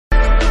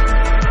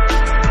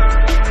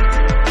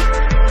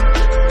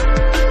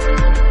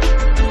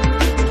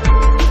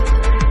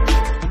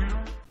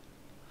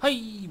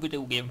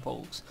video game,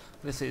 folks.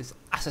 This is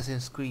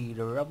Assassin's Creed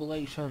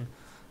Revelation,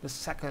 the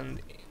second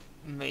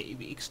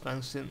maybe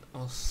expansion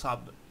or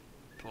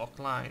sub-plot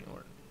line,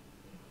 or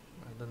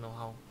I don't know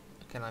how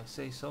can I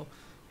say so,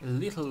 a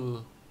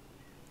little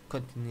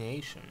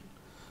continuation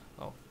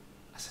of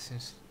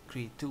Assassin's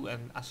Creed 2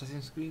 and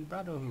Assassin's Creed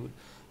Brotherhood,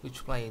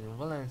 which play in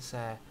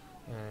Valencia,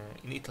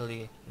 in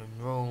Italy,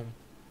 in Rome,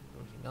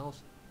 everything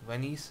else,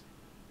 Venice,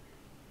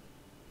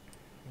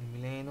 in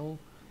Milano,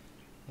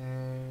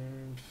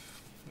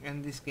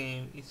 and this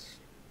game is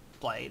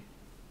played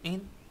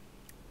in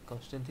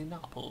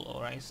Constantinople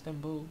or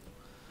Istanbul,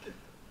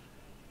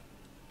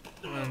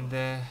 and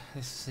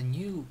this is a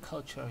new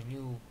culture, a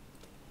new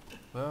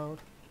world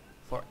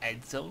for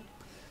Ezio,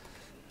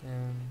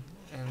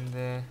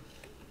 and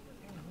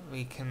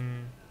we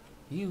can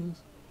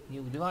use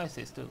new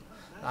devices too,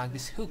 like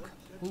this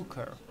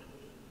hooker,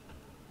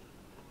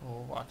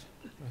 or what,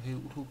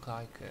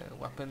 hook-like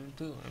weapon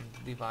too,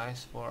 and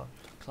device for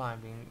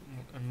climbing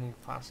and move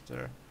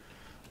faster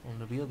on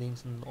the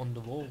buildings and on the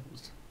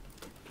walls.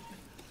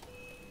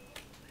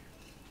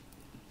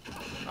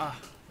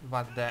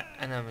 But the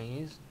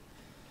enemies,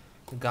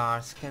 the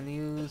guards, can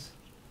use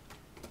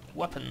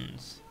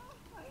weapons.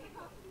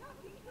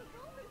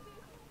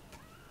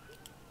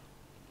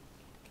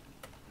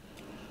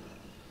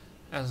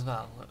 As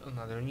well,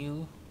 another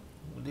new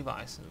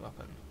device and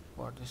weapon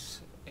for this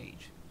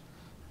age.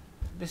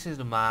 This is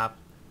the map.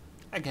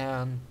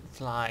 Again, it's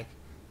like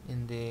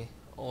in the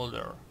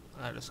older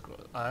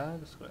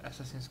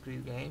Assassin's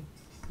Creed game,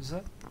 is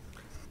it?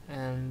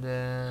 And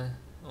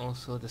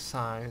also the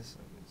signs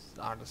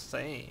are the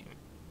same.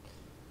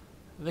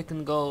 We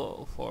can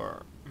go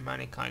for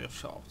many kind of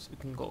shops. We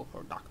can go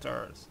for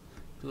doctors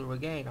to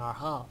regain our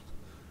health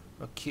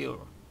or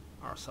cure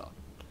ourselves.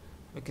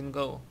 We can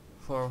go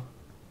for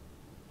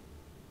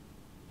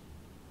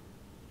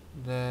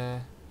the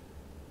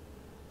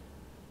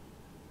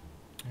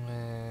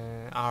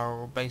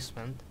our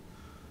basement,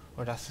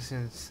 or the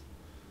Assassin's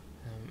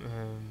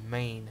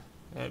main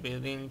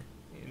building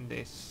in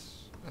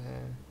this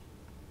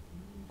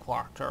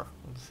quarter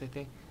of the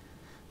city.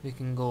 We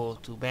can go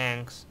to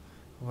banks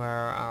where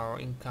our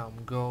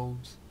income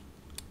grows.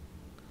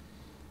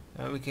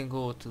 We can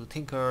go to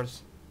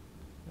Tinkers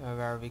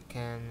where we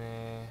can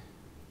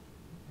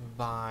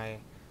buy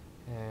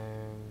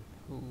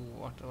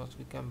what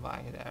we can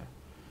buy there.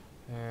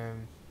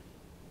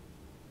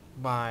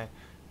 Buy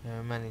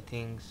many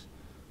things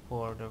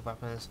for the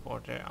weapons,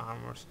 for the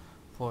armors,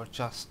 for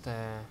just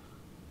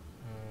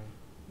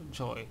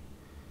joy.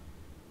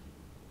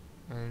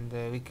 And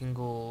we can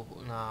go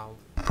now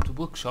to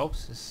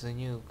bookshops. This is a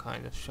new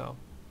kind of shop.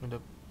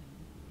 If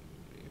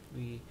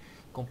we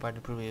compare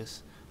the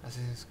previous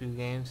Assassin's Creed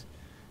games,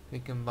 we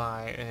can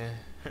buy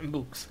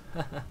books.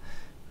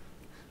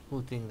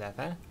 Who think that,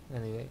 huh?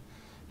 Anyway,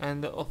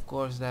 and of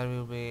course there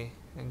will be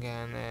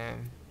again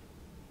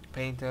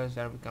painters.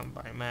 There we can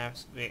buy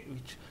maps,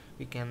 which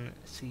we can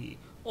see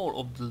all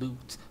of the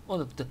loot,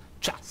 all of the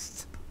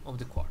chests of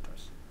the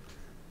quarters.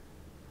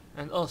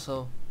 And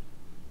also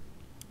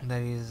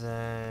there is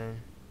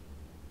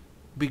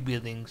big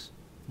buildings,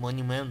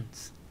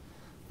 monuments,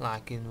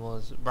 like in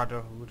was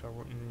Brotherhood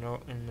or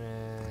in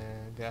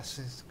the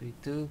Assassin's Creed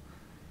 2,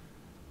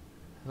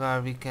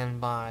 where we can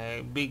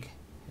buy big,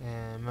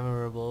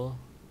 memorable,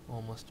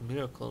 almost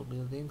miracle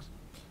buildings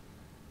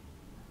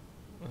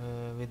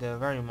with a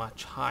very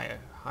much higher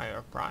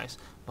price,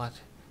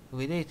 but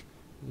with it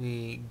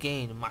we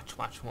gain much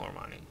more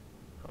money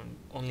from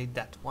only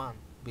that one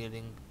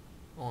building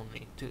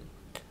only too.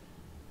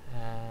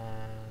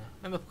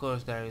 And of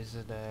course there is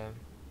the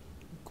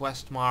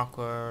quest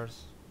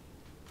markers,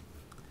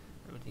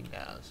 everything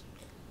else.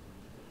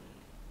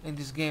 In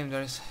this game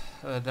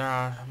there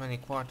are many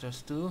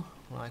quarters too,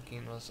 like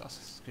in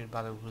Assassin's Creed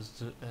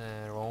Brotherhood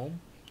Rome,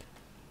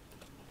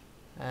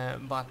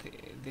 but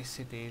this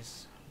city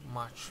is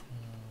much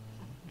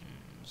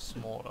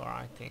smaller,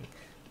 I think,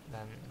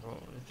 than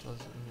it was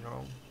in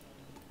Rome,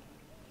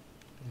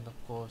 and of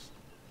course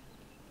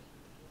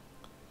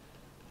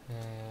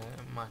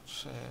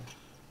much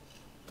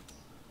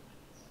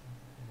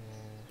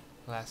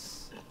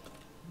less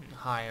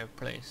higher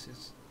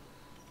places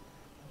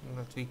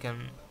that we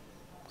can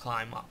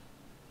climb up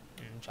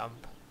and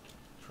jump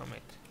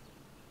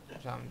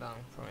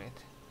down from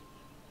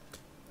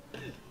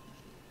it.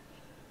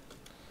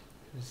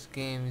 This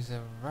game is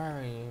a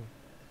very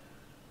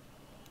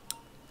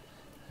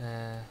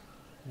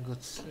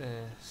good,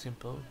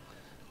 simple,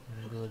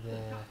 good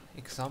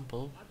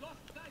example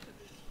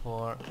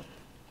for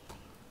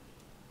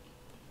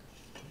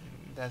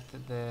that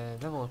the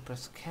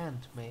developers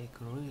can't make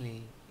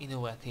really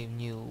innovative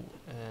new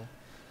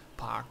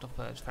part of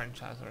a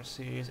franchise or a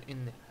series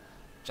in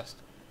just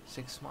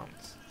 6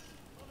 months.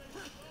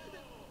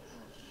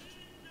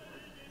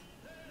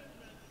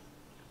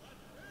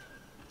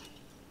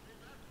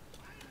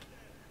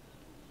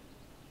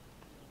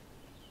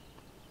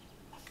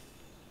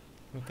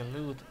 We can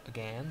loot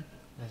again,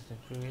 as the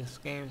previous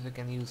games. We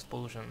can use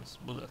potions,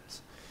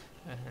 bullets,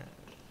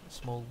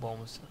 smoke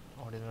bombs,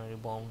 ordinary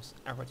bombs,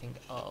 everything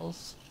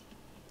else.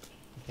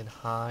 We can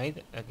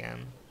hide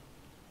again.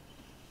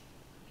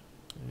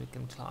 And we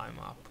can climb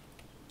up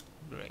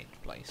great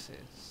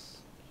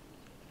places.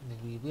 And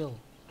we will.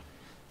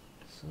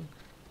 So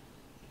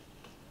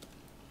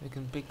we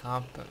can pick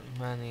up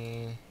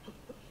many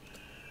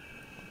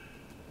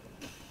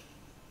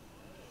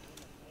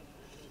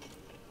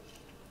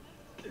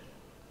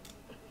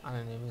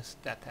anonymous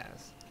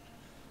datas.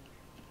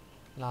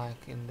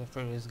 Like in the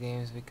previous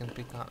games, we can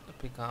picked up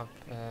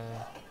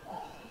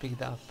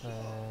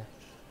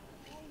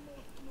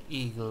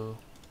eagle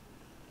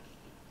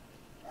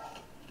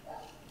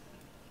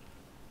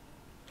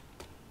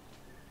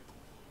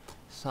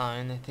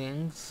sign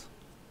things.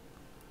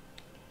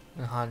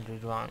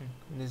 101.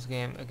 In this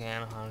game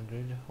again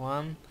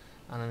 101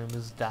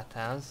 anonymous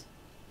datas.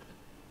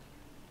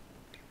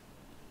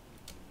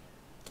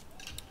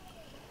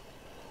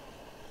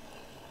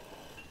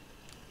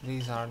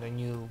 These are the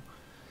new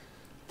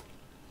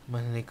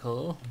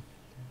mechanical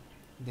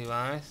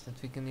device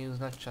that we can use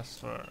not just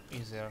for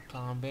easier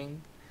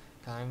climbing,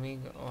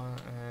 or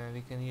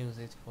we can use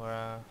it for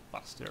a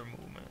faster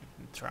movement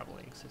and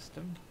traveling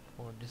system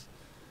for this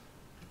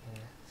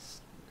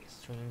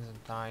strings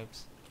and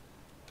types.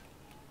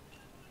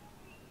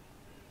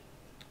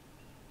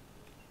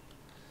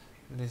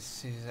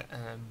 This is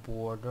a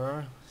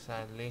border.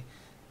 Sadly,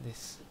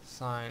 this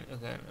sign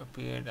again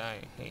appeared.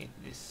 I hate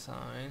this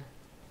sign.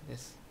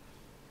 This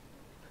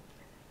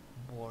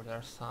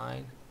border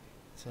sign.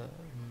 It's a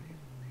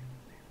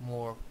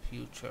more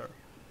futuristic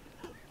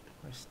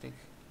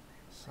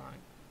sign.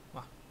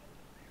 Wow.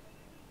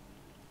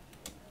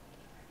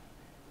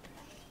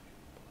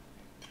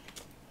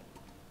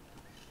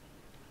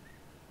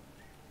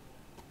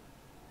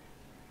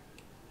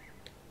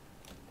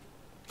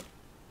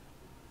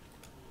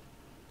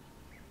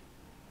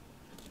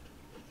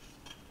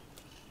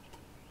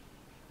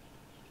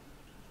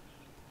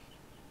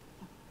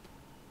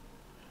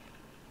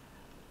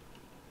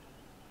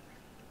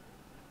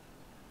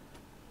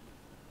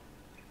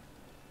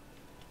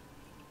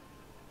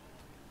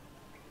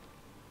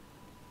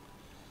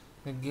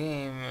 The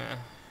game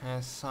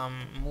has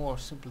some more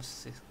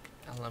simplistic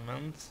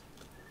elements.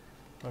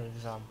 For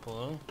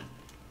example,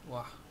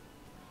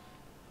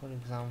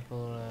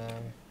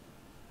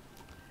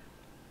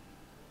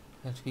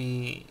 that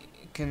we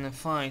can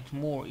fight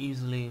more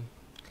easily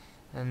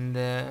and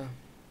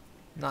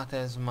not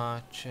as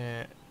much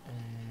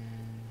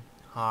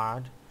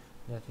hard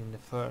that in the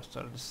first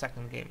or the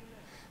second game.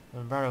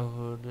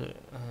 Brotherhood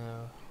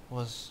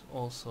was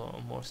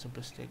also more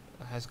simplistic,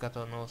 has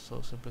gotten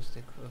also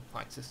simplistic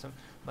fight system,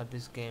 but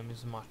this game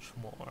is much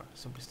more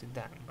simplistic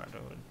than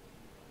Brotherhood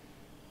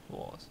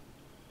was.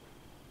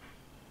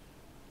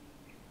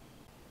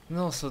 And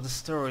also the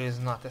story is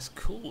not as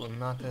cool,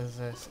 not as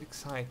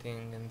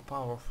exciting and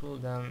powerful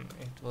than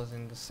it was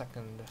in the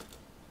second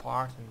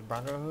part in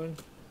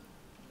Brotherhood.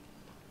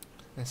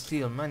 And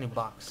still many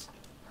bugs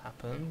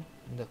happen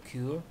in the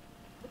cure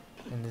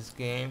in this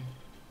game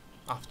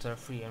after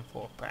 3 and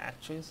 4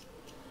 patches.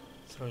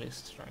 It's really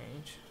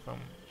strange from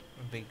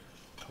a big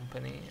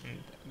company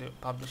and the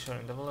publisher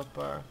and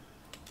developer,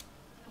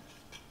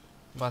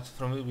 but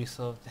from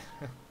Ubisoft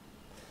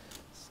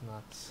it's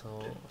not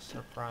so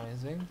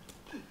surprising.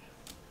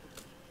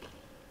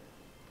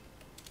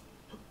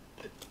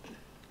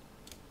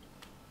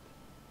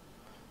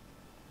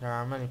 There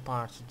are many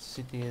parts of the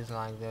cities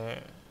like the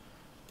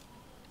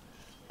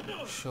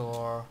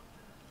shore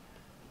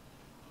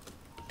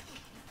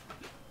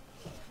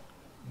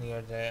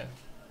near the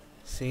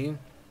sea,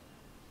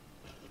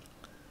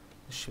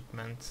 the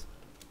shipments,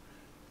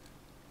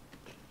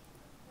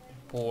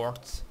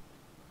 ports,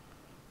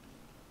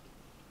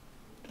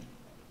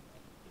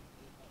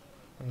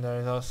 and there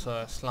is also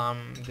a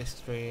slum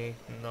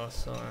district and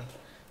also a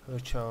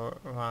richer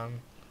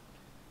one.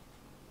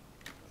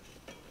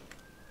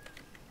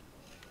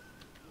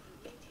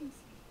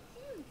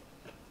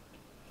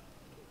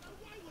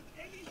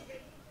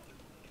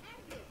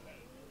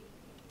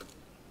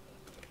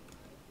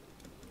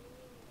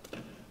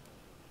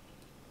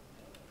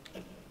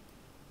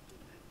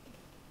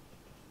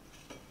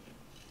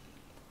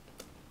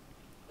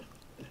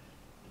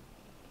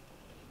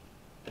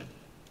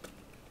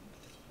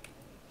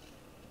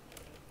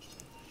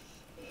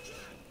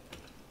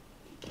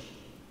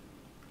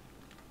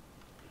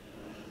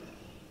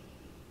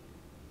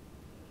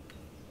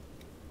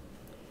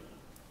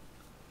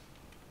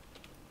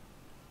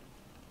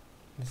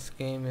 This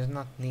game is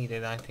not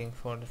needed, I think,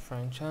 for the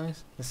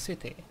franchise. The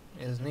city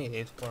is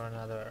needed for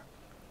another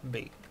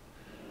big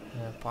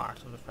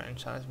part of the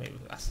franchise, maybe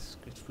Assassin's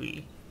Creed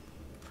 3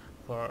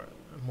 for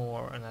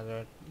more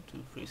another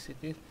 2-3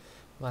 cities,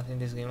 but in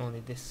this game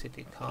only this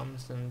city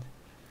comes and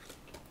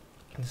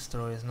the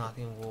story is not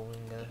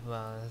involving as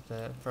well as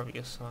the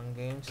previous one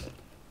games.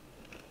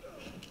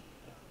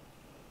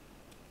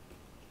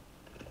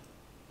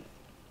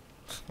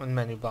 And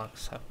many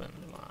bugs happen.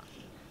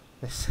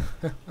 This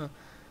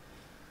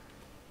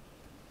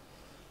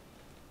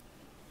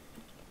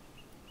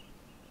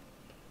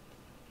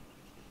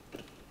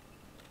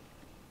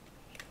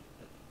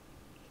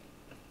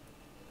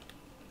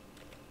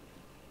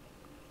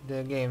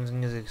the game's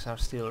music are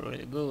still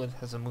really good,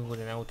 has a mood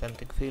and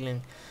authentic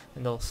feeling,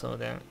 and also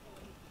the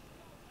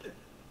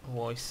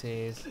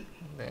voices,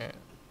 the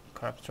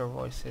character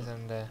voices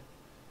and the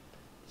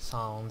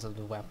sounds of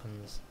the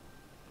weapons,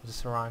 the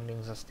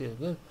surroundings are still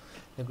good,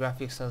 the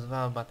graphics as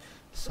well, but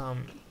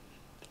some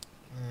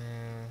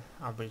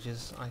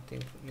averages I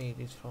think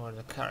needed for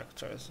the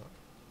characters,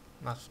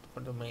 not for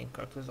the main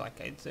characters like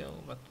Ezio,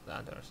 but the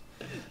others.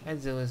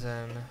 Ezio is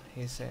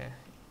he's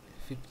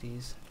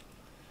 50s,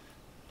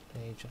 the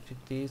age of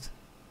 50s,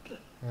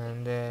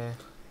 and in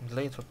the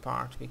later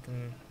part we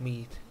can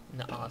meet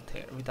in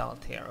Altair, with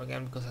Altair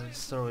again, because of the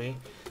story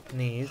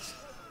needs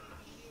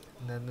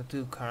that the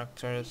two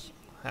characters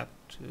have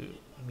to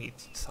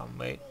meet some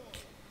way.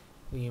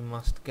 We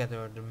must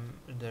gather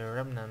the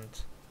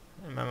remnant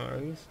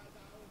memories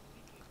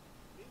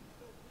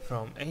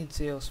from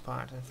Ezio's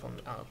part and from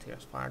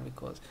Altair's part,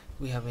 because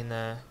we have in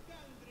a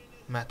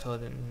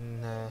method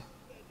in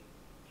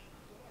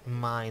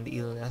mind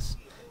illness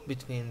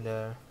between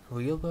the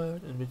real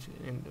world and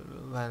between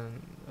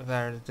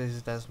where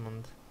this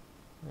Desmond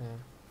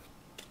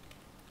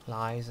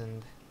lies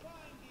and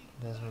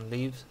Desmond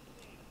lives,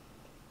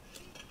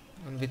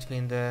 and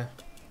between the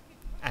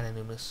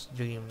anonymous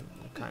dream,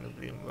 kind of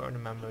dream world, the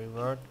memory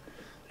world,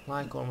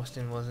 like almost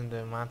it was in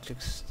the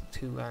Matrix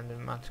 2 and the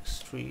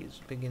Matrix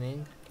 3's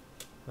beginning,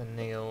 when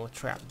Neo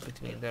trapped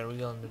between the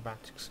real and the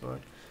Matrix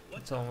world.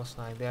 It's almost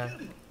like that.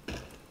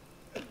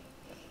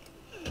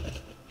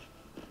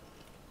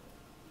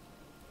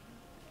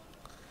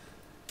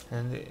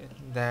 And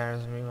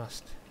there's we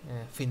must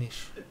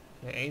finish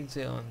the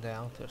Ezio and the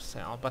outer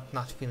cell, but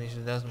not finish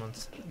the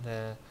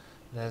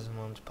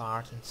Desmond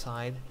part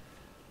inside.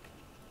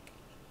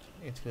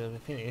 It will be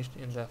finished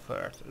in the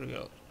first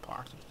real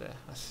part of the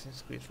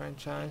Assassin's Creed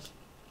franchise,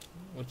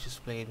 which is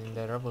played in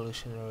the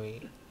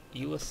revolutionary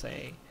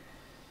USA.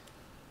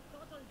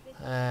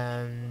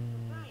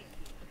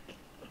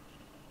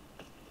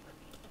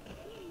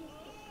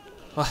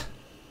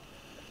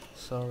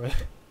 Sorry.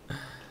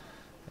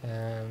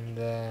 And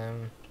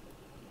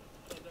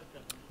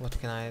what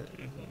can I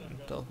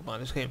talk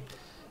about this game?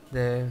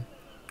 The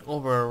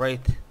overall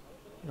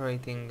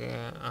rating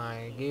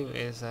I give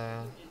is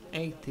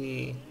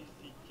 82%.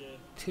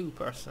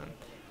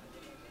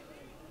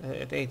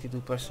 At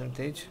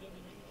 82%,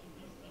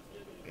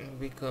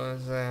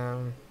 because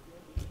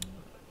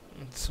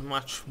it's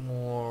much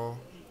more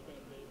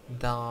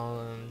dull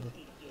and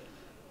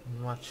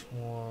much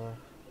more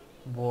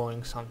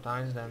boring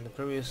sometimes than the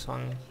previous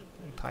one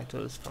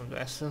titles from the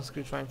Assassin's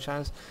Creed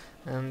franchise,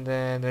 and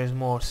there's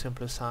more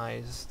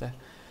simplified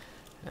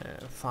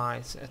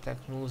fights, attack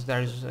moves.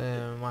 There's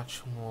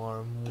much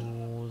more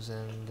moves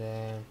and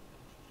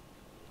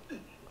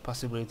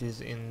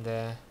possibilities in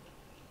the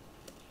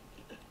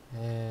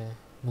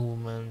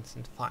movements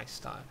and fight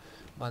style,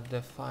 but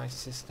the fight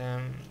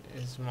system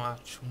is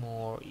much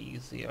more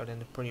easier than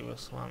the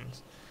previous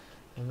ones,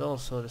 and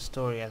also the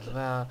story as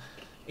well,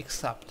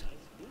 except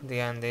the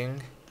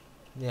ending.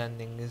 The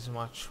ending is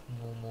much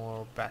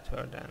more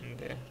better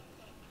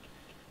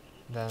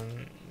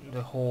than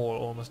the whole,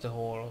 almost the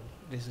whole of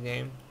this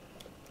game.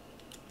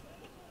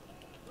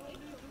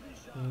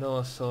 And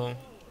also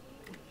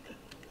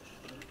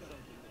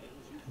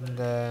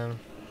the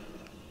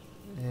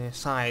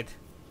side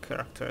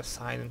characters,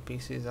 side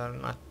NPCs are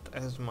not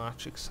as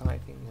much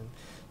exciting and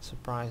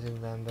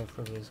surprising than the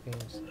previous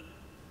games.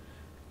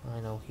 I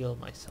now heal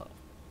myself.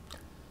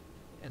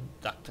 And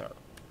doctor.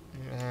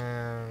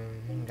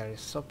 There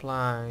is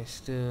supplies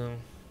too,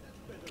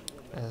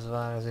 as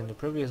well as in the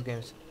previous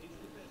games.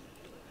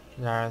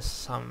 There are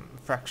some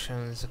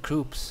factions,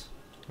 groups,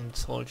 and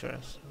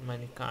soldiers.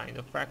 Many kind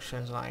of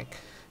factions, like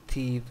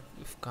thief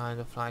kind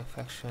of like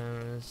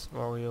factions,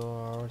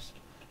 warriors,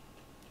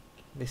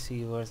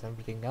 deceivers,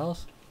 everything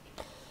else.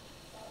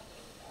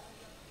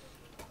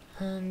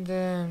 And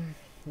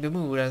the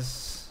mood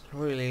has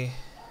really,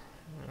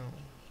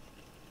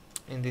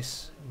 in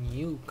this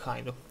new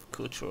kind of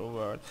cultural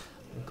world,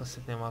 because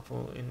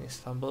in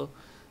Istanbul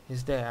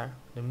is there.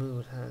 The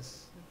mood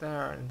has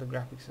there, and the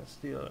graphics are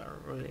still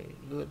really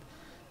good.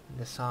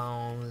 The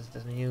sounds,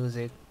 the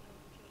music,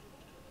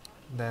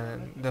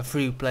 the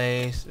free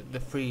place, the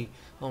free,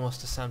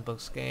 almost a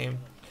sandbox game.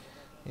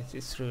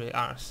 It's really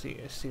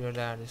still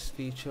there. These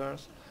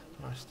features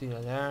are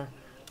still there,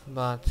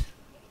 but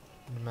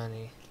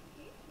many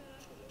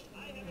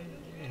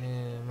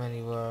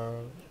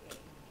were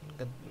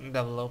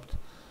developed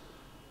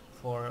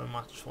for a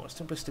much more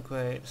simplistic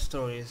way. The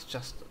story is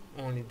just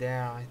only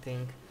there, I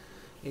think.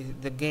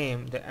 The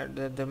game,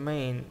 the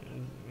main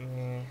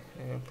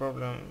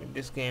problem with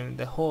this game,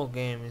 the whole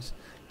game is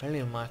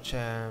really much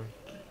a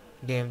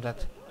game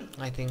that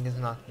I think is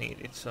not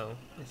needed, so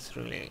it's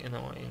really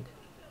annoying.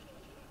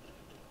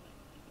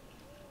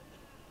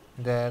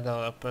 The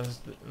developers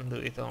do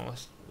it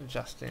almost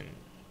just in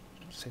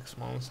 6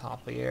 months,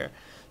 half a year,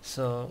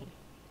 so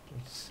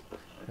it's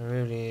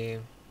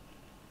really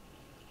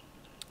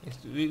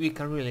we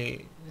can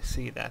really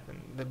see that,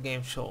 and the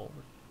game show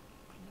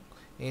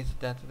is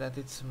that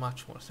it's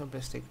much more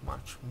simplistic,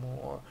 much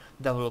more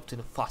developed in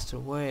a faster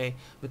way,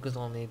 because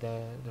only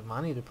the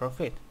money, the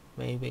profit,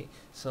 maybe.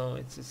 So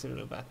it's a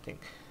really bad thing.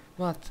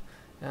 But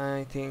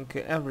I think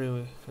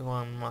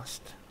everyone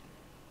must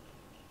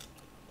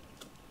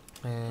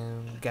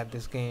get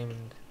this game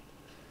and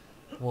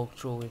walk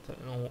through it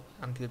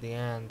until the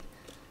end,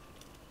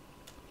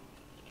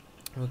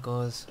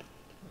 because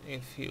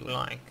if you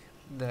like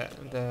the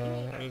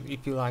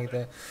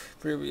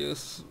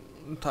previous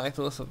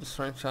titles of this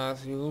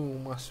franchise, you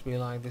must be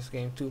like this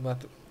game too,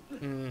 but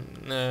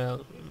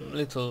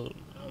little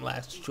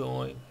less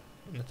joy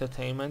and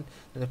entertainment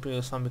than the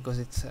previous one, because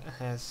it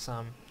has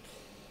some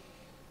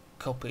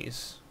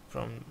copies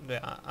from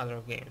the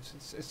other games.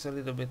 It's a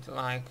little bit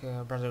like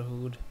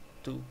Brotherhood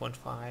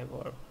 2.5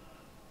 or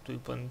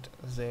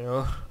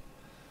 2.0.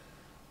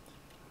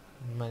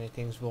 Many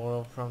things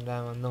borrowed from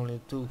them, and only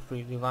 2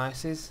 free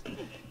devices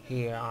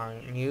here are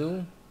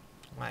new,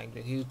 like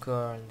the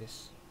hooker and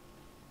this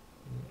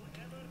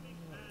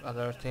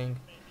other thing.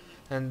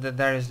 And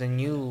there is the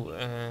new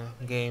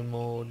game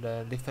mode,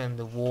 Defend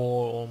the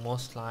War,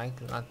 almost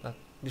like, not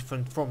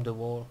different from the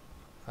war,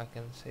 if I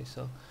can say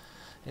so.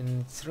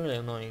 And it's really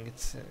annoying.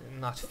 It's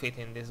not fit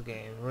in this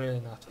game. Really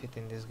not fit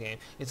in this game.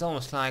 It's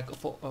almost like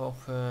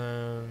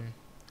Orcs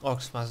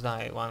Must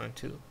Die 1 and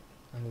 2,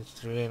 and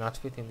it's really not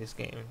fit in this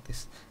game.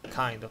 This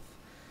kind of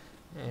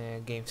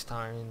game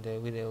style in the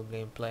video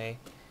gameplay.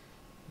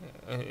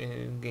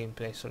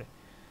 Sorry,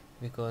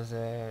 because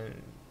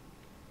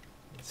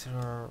it's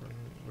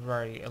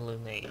very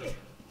alienated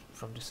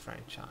from this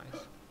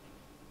franchise.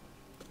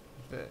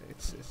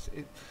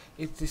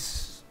 It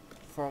is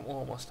from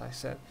almost, I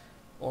said,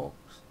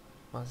 Orcs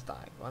Must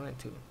Die 1 and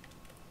 2,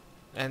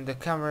 and the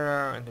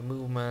camera and the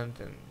movement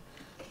and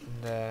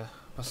the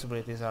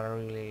possibilities are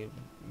really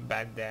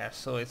bad there,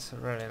 so it's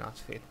really not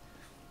fit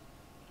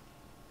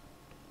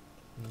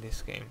in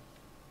this game.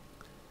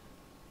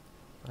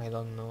 I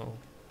don't know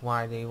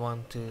why they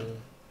want to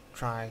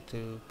try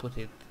to put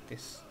it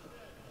this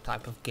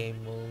type of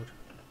game mode.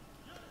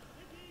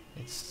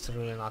 It's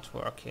really not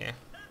working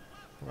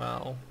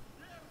well,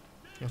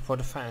 and for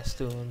the fans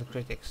too, and the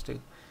critics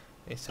too.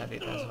 They said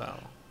it as well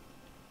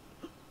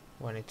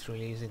when it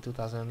released in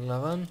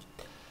 2011.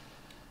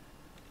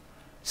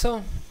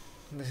 So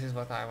this is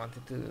what I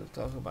wanted to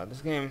talk about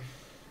this game.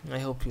 I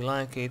hope you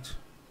like it,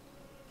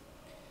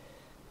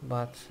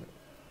 but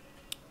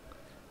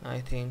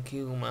I think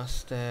you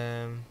must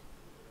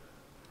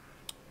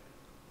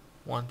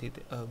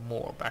wanted a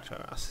more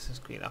better Assassin's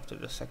Creed after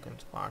the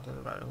second part of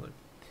the Brotherhood.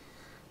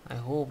 I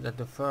hope that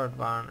the third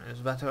one is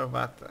better,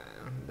 but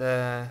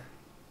the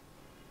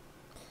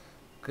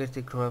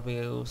critic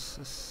reviews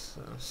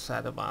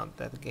said about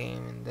that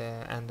game in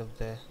the end of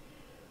the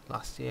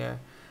last year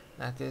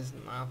that is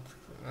not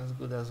as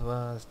good as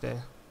well as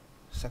the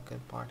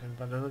second part in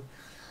Brotherhood.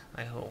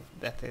 I hope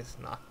that is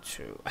not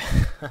true.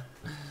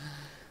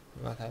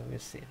 But I will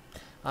see.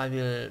 I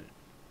will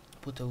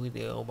put a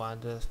video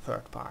about the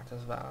third part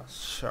as well,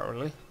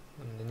 surely,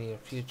 in the near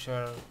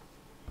future,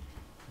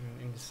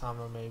 in the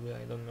summer maybe,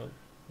 I don't know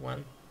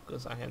when,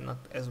 because I have not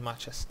as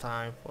much as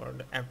time for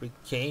every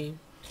game.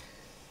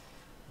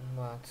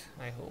 But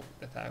I hope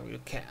that I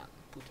can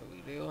put a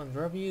video and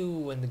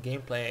review and the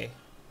gameplay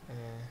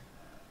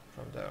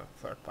from the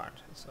third part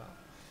as well.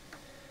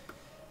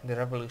 The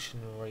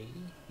revolutionary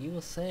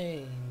USA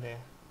in the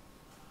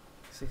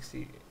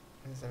 16th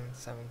and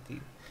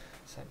 17th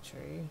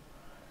century,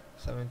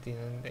 17th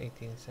and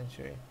 18th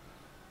century.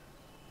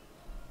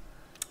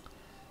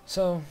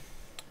 So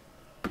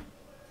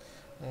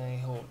I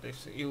hope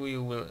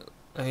you will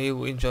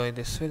enjoy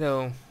this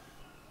video.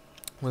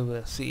 We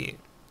will see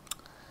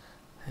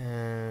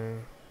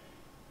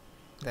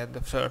that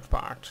the third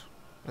part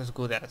as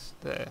good as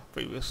the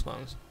previous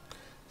ones.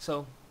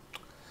 So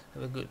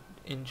have a good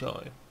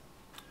enjoy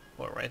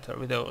for later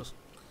videos.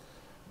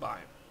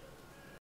 Bye.